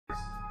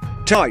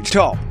Tonight's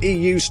top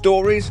EU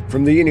stories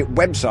from the ThEUnit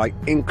website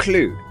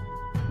include: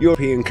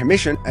 European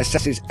Commission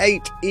assesses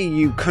 8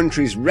 EU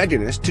countries'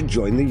 readiness to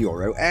join the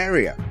euro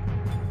area.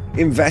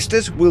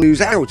 Investors will lose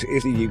out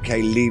if the UK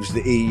leaves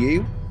the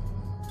EU.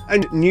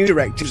 And new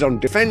directives on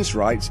defence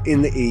rights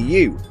in the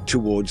EU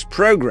towards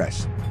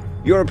progress.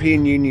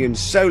 European Union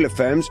solar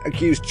firms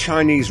accuse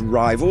Chinese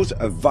rivals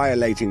of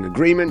violating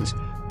agreements.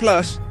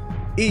 Plus,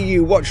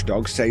 EU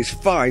watchdog says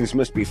fines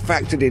must be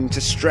factored into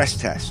stress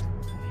test.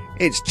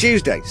 It's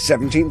Tuesday,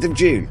 17th of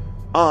June.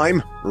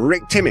 I'm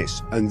Rick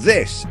Timmis, and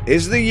this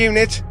is the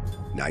ThEUnit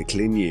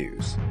Nightly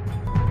News.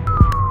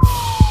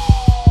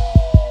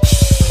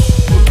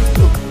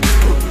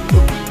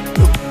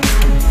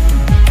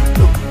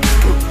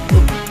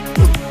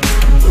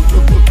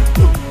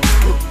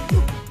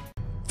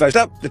 First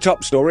up, the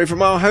top story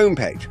from our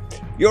homepage.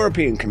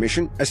 European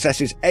Commission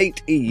assesses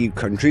 8 EU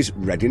countries'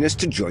 readiness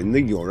to join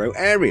the euro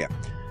area.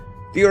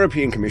 The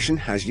European Commission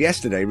has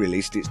yesterday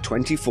released its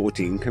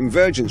 2014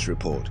 Convergence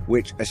Report,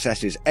 which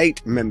assesses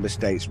 8 member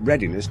states'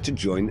 readiness to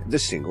join the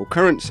single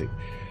currency.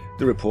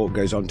 The report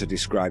goes on to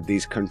describe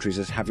these countries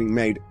as having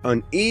made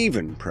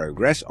uneven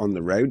progress on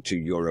the road to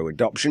euro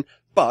adoption,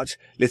 but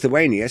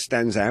Lithuania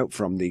stands out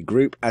from the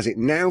group as it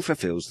now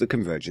fulfills the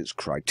convergence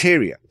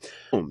criteria.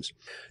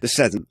 The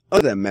 7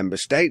 other member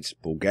states,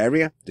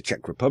 Bulgaria, the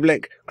Czech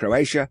Republic,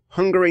 Croatia,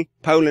 Hungary,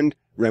 Poland,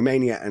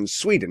 Romania and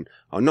Sweden,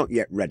 are not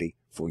yet ready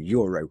for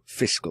euro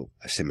fiscal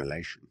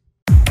assimilation.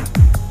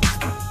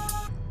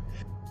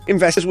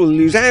 Investors will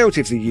lose out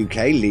if the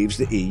UK leaves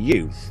the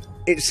EU.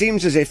 It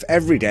seems as if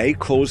every day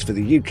calls for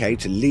the UK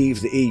to leave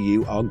the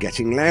EU are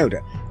getting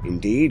louder.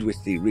 Indeed,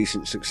 with the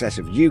recent success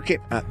of UKIP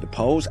at the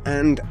polls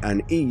and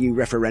an EU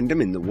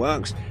referendum in the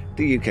works,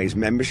 the UK's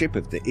membership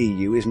of the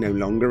EU is no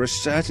longer a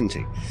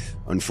certainty.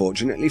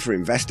 Unfortunately for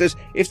investors,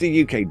 if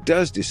the UK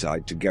does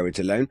decide to go it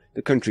alone,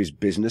 the country's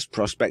business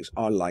prospects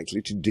are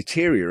likely to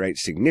deteriorate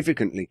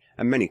significantly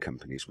and many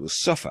companies will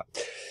suffer.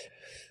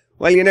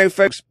 Well, you know,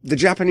 folks, the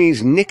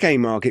Japanese Nikkei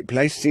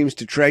marketplace seems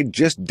to trade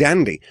just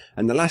dandy,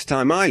 and the last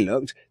time I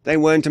looked, they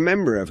weren't a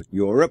member of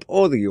Europe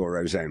or the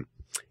Eurozone.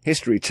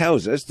 History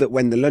tells us that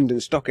when the London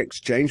Stock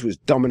Exchange was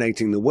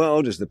dominating the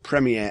world as the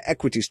premier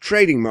equities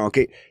trading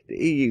market, the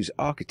EU's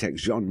architect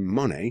Jean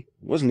Monnet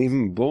wasn't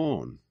even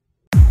born.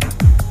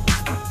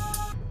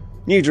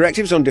 New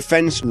directives on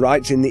defence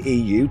rights in the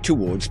EU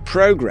towards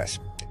progress.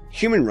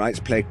 Human rights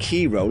play a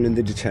key role in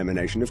the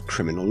determination of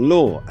criminal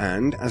law,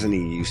 and as an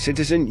EU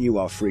citizen you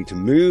are free to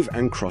move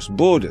and cross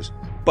borders.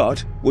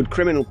 But would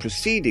criminal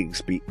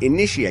proceedings be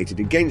initiated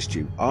against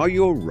you? Are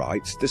your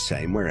rights the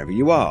same wherever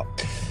you are?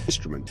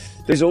 The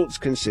results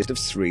consist of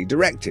 3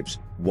 directives.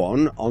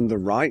 1 on the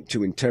right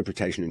to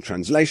interpretation and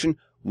translation,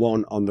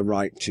 1 on the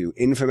right to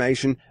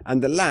information,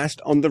 and the last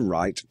on the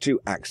right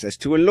to access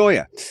to a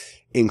lawyer.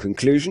 In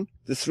conclusion,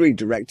 the 3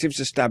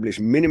 directives establish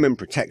minimum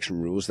protection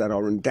rules that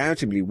are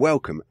undoubtedly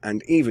welcome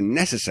and even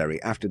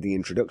necessary after the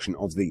introduction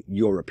of the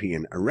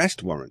European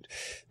Arrest Warrant.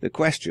 The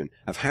question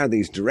of how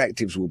these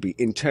directives will be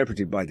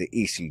interpreted by the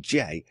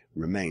ECJ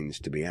remains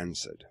to be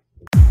answered.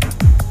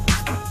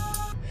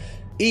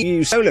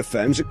 EU solar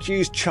firms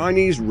accuse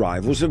Chinese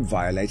rivals of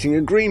violating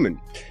agreement.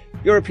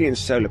 European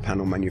solar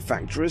panel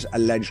manufacturers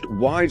alleged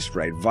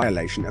widespread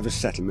violation of a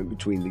settlement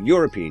between the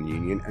European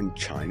Union and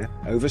China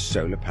over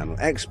solar panel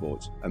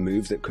exports, a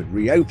move that could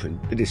reopen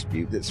the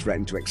dispute that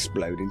threatened to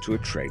explode into a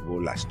trade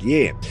war last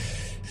year.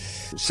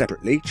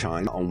 Separately,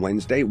 China on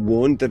Wednesday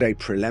warned that a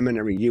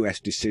preliminary US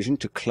decision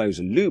to close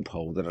a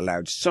loophole that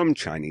allowed some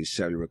Chinese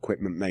solar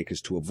equipment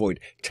makers to avoid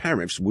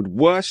tariffs would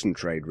worsen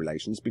trade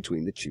relations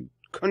between the 2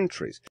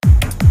 countries.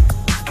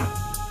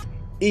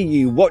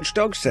 EU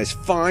watchdog says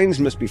fines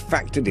must be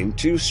factored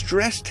into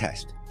stress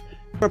test.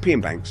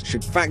 European banks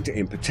should factor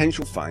in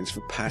potential fines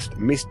for past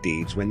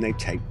misdeeds when they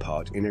take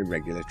part in a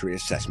regulatory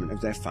assessment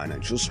of their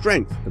financial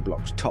strength, the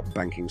bloc's top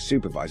banking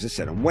supervisor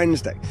said on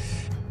Wednesday.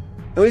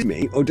 Now, is it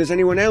me, or does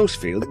anyone else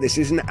feel that this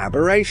is an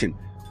aberration?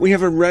 We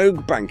have a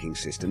rogue banking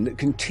system that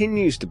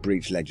continues to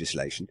breach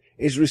legislation,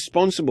 is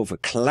responsible for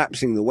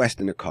collapsing the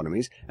Western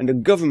economies, and a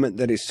government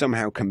that is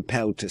somehow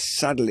compelled to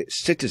saddle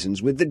its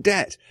citizens with the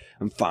debt.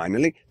 And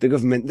finally, the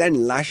government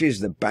then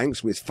lashes the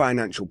banks with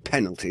financial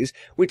penalties,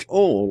 which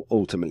all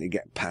ultimately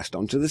get passed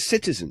on to the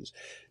citizens.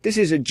 This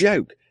is a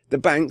joke. The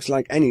banks,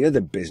 like any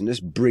other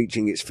business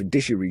breaching its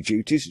fiduciary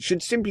duties,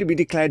 should simply be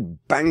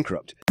declared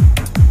bankrupt.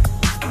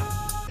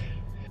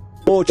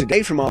 More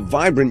today from our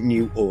vibrant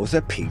new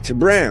author Peter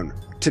Brown.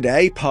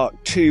 Today,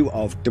 part 2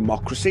 of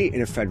Democracy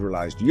in a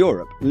Federalised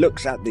Europe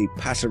looks at the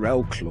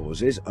passerelle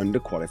clauses under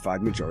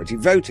qualified majority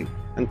voting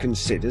and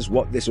considers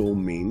what this all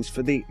means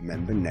for the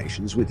member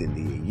nations within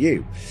the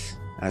EU.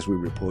 As we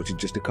reported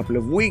just a couple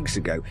of weeks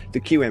ago,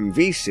 the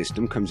QMV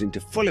system comes into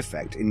full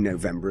effect in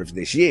November of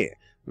this year.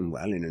 And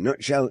well, in a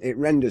nutshell, it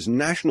renders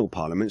national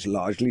parliaments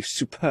largely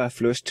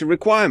superfluous to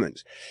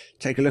requirements.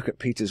 Take a look at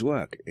Peter's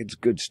work. It's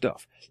good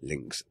stuff.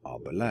 Links are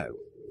below.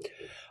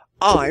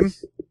 I'm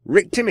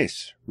Rick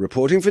Timmis,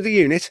 reporting for the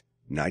ThEUnit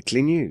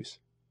Nightly News.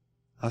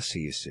 I'll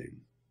see you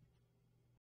soon.